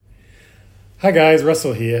Hi guys,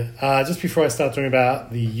 Russell here. Just before I start talking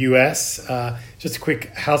about the US, just a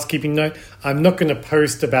quick housekeeping note. I'm not going to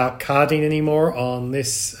post about carding anymore on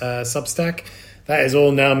this Substack. That is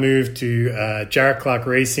all now moved to Jarrett Clark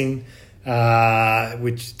Racing,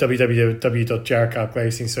 which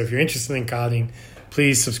www.jarrettclarkracing. So if you're interested in carding,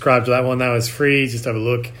 please subscribe to that one. That was free. Just have a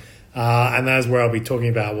look. And that is where I'll be talking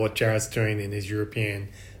about what Jarrett's doing in his European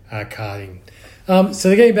carding.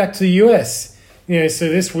 So getting back to the US. So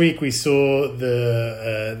this week we saw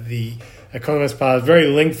the Economist published a very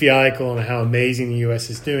lengthy article on how amazing the US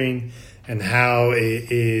is doing and how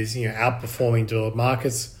it is, outperforming developed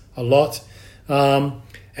markets a lot. And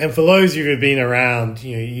for those of you who have been around,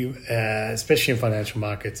 you especially in financial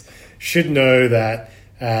markets, should know that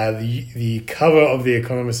the cover of the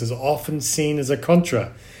Economist is often seen as a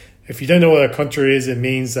Contra. If you don't know what a Contra is, it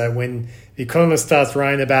means that when the Economist starts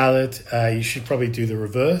writing about it, you should probably do the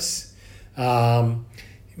reverse.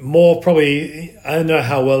 More probably, I don't know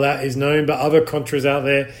how well that is known, but other Contras out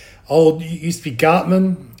there. It used to be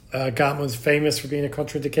Gartman. Gartman was famous for being a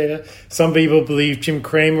Contra indicator. Some people believe Jim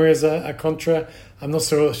Cramer is a Contra. I'm not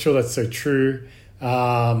so sure that's so true.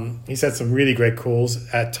 He's had some really great calls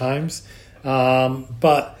at times.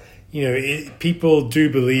 But people do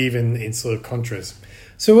believe in sort of Contras.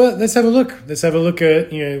 So let's have a look. Let's have a look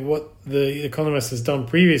at what the Economist has done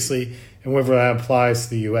previously and whether that applies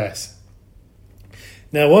to the US.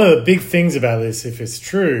 Now, one of the big things about this, if it's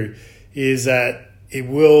true, is that it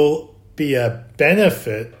will be a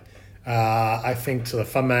benefit, I think, to the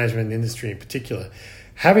fund management industry in particular.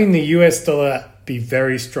 Having the US dollar be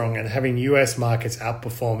very strong and having US markets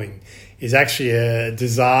outperforming is actually a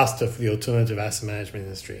disaster for the alternative asset management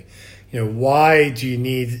industry. Why do you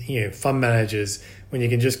need fund managers when you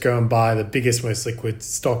can just go and buy the biggest, most liquid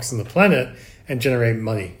stocks on the planet and generate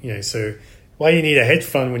money? So why do you need a hedge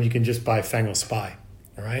fund when you can just buy FANG or SPY?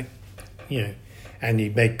 All right, and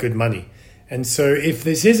you make good money. And so if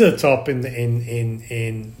this is a top in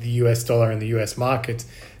the US dollar and the US market,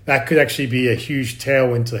 that could actually be a huge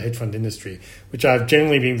tailwind to the hedge fund industry, which I've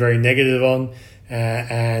generally been very negative on.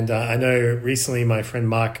 And I know recently my friend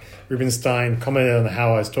Mark Rubenstein commented on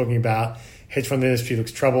how I was talking about hedge fund industry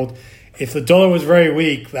looks troubled. If the dollar was very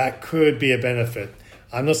weak, that could be a benefit.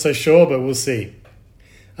 I'm not so sure, but we'll see.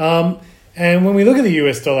 And when we look at the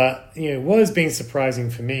US dollar, what has been surprising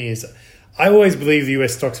for me is I always believed the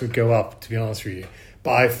US stocks would go up, to be honest with you.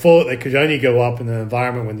 But I thought they could only go up in an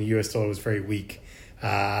environment when the US dollar was very weak.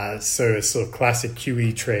 So it's sort of classic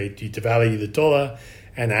QE trade. You devalue the dollar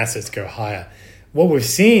and assets go higher. What we've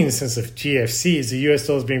seen since the GFC is the US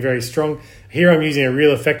dollar has been very strong. Here I'm using a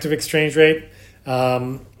real effective exchange rate.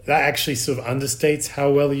 That actually sort of understates how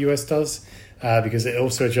well the US does because it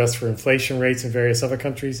also adjusts for inflation rates in various other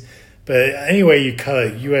countries. But anyway you cut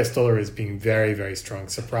it, US dollar is being very, very strong,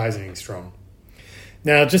 surprisingly strong.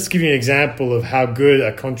 Now, just to give you an example of how good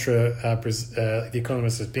a Contra the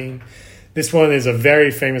Economist has been, this one is a very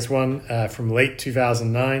famous one from late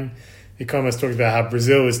 2009. The Economist talked about how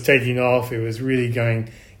Brazil was taking off. It was really going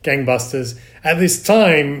gangbusters. At this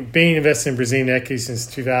time, being invested in Brazilian equity since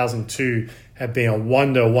 2002 had been a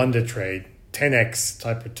wonder trade, 10x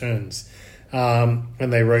type returns when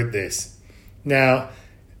they wrote this. Now,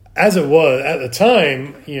 as it was at the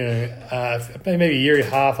time, maybe a year and a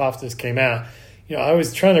half after this came out, I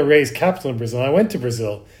was trying to raise capital in Brazil. I went to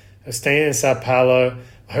Brazil. I was staying in Sao Paulo.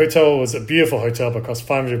 The hotel was a beautiful hotel, but cost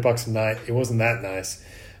 $500 a night. It wasn't that nice.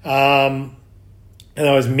 And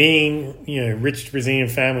I was meeting, rich Brazilian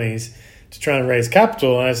families to try and raise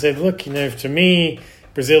capital. And I said, look, to me,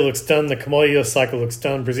 Brazil looks done. The commodity cycle looks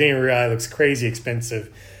done. Brazilian real looks crazy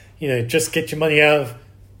expensive. Just get your money out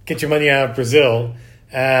of Brazil.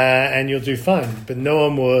 And you'll do fine. But no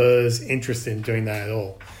one was interested in doing that at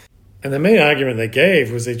all. And the main argument they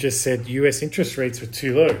gave was they just said US interest rates were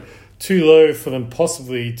too low for them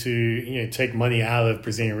possibly to take money out of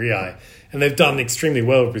Brazilian real. And they've done extremely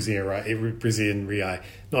well with Brazilian real.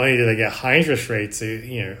 Not only did they get high interest rates,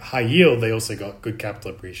 high yield, they also got good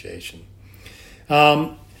capital appreciation.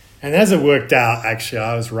 And as it worked out, actually,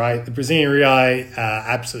 I was right. The Brazilian real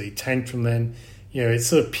absolutely tanked from then. It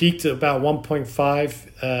sort of peaked at about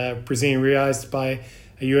 1.5 Brazilian reais by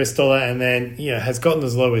a US dollar and then, has gotten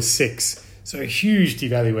as low as 6. So a huge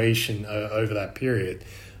devaluation over that period.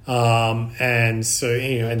 And so,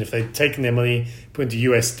 and if they'd taken their money, put into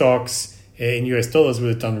US stocks in US dollars, would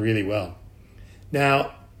have done really well.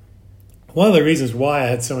 Now, one of the reasons why I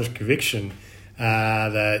had so much conviction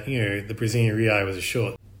that, the Brazilian real was a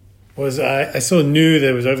short was I sort of knew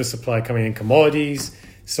there was oversupply coming in commodities.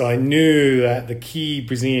 So I knew that the key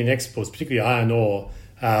Brazilian exports, particularly iron ore,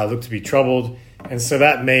 looked to be troubled. And so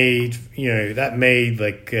that made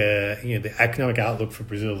the economic outlook for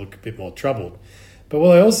Brazil look a bit more troubled. But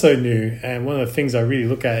what I also knew, and one of the things I really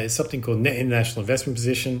look at, is something called net international investment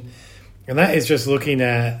position. And that is just looking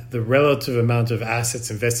at the relative amount of assets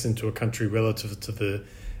invested into a country relative to the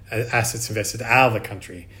assets invested out of the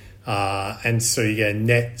country. And so you get a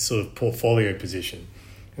net sort of portfolio position.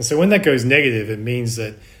 And so when that goes negative, it means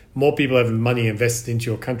that more people have money invested into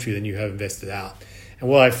your country than you have invested out. And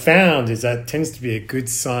what I found is that tends to be a good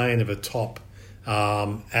sign of a top.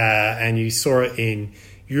 And you saw it in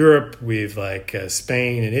Europe with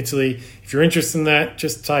Spain and Italy. If you're interested in that,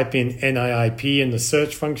 just type in NIIP in the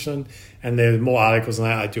search function, and there are more articles on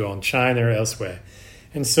that I do on China or elsewhere.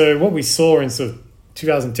 And so what we saw in sort of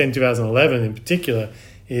 2010, 2011 in particular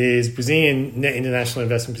is Brazilian net international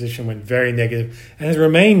investment position went very negative and has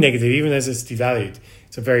remained negative even as it's devalued.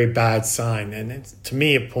 It's a very bad sign. And to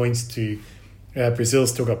me, it points to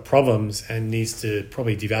Brazil's still got problems and needs to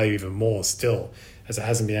probably devalue even more still, as it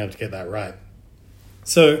hasn't been able to get that right.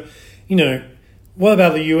 So, what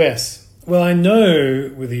about the US? Well, I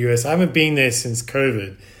know with the US, I haven't been there since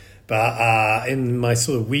COVID, but in my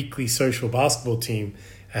sort of weekly social basketball team,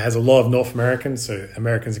 it has a lot of North Americans, so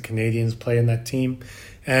Americans and Canadians play in that team.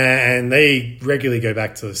 And they regularly go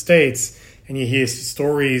back to the States, and you hear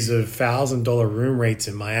stories of $1,000 room rates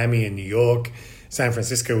in Miami and New York. San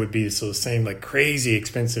Francisco would be the sort of same, crazy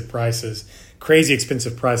expensive prices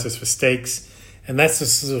for steaks. And that's the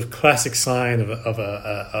sort of classic sign of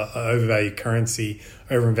a overvalued currency,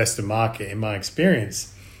 overinvested market in my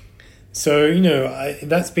experience. So,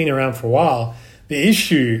 that's been around for a while. The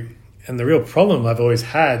issue and the real problem I've always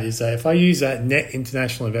had is that if I use that net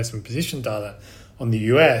international investment position data on the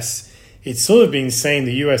US, it's sort of been saying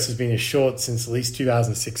the US has been a short since at least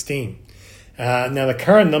 2016. Now, the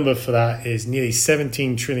current number for that is nearly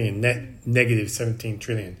 17 trillion, net negative 17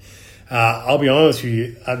 trillion. I'll be honest with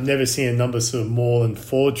you, I've never seen a number sort of more than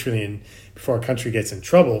 4 trillion before a country gets in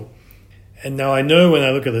trouble. And now I know when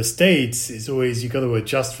I look at the States, it's always you've got to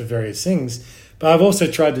adjust for various things. But I've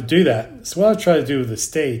also tried to do that. So what I've tried to do with the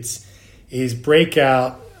States is break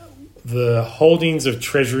out the holdings of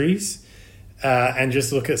treasuries and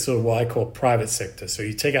just look at sort of what I call private sector. So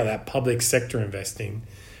you take out that public sector investing.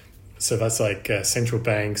 So that's central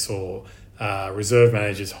banks or reserve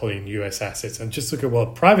managers holding US assets, and just look at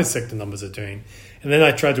what private sector numbers are doing. And then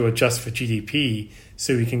I try to adjust for GDP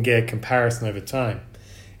so we can get a comparison over time.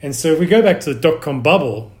 And so if we go back to the dot-com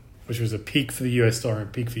bubble, which was a peak for the US dollar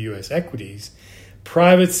and peak for US equities,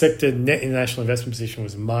 private sector net international investment position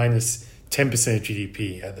was minus 10% of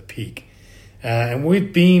GDP at the peak. And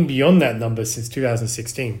we've been beyond that number since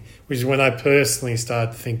 2016, which is when I personally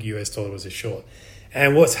started to think US dollar was a short.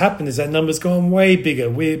 And what's happened is that number's gone way bigger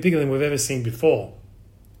than we've ever seen before.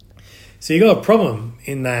 So you got a problem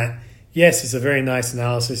in that, yes, it's a very nice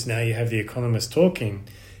analysis. Now you have the Economist talking,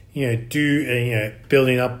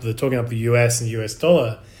 talking up the US and US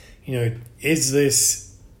dollar. Is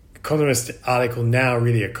this Economist article now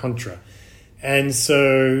really a Contra? And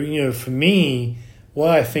so, for me,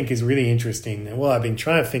 what I think is really interesting and what I've been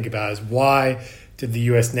trying to think about is why did the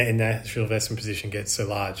US net international investment position get so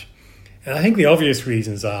large? And I think the obvious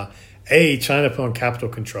reasons are, A, China put on capital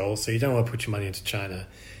control, so you don't want to put your money into China.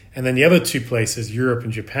 And then the other two places, Europe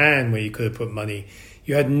and Japan, where you could have put money,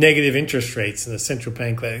 you had negative interest rates, and the central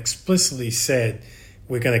bank that explicitly said,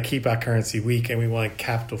 we're going to keep our currency weak and we want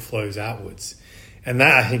capital flows outwards. And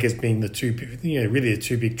that, I think, has been the two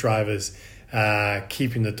big drivers,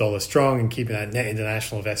 keeping the dollar strong and keeping that net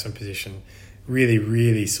international investment position really,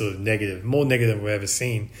 really sort of negative, more negative than we've ever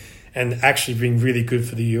seen, and actually been really good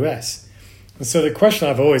for the US. And so the question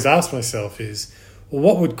I've always asked myself is, well,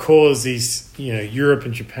 what would cause these, Europe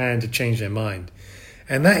and Japan to change their mind?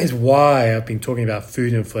 And that is why I've been talking about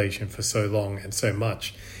food inflation for so long and so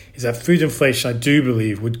much, is that food inflation, I do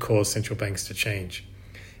believe, would cause central banks to change.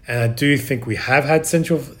 And I do think we have had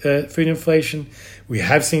food inflation. We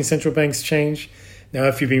have seen central banks change. Now,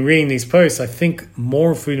 if you've been reading these posts, I think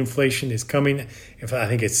more food inflation is coming. In fact, I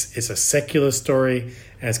think it's a secular story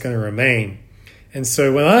and it's going to remain. And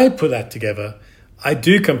so when I put that together, I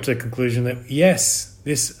do come to the conclusion that, yes,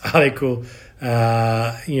 this article,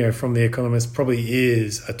 from The Economist probably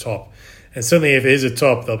is a top. And certainly if it is a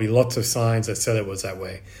top, there'll be lots of signs that said it was that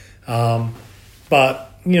way. But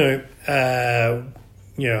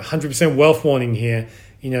 100% wealth warning here.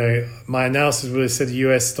 My analysis would have said the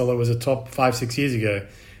US dollar was a top 5-6 years ago,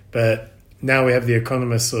 but now we have The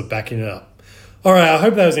Economist sort of backing it up. All right, I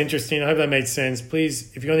hope that was interesting. I hope that made sense. Please,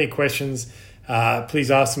 if you've got any questions,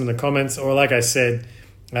 please ask them in the comments. Or like I said,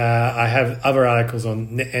 I have other articles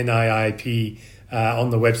on NIIP on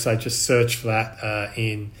the website. Just search for that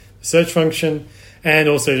in search function. And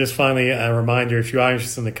also, just finally, a reminder, if you are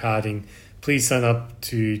interested in the karting, please sign up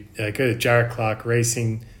to go to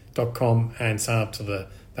jaredclarkracing.com and sign up to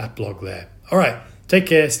that blog there. All right, take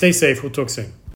care, stay safe, we'll talk soon.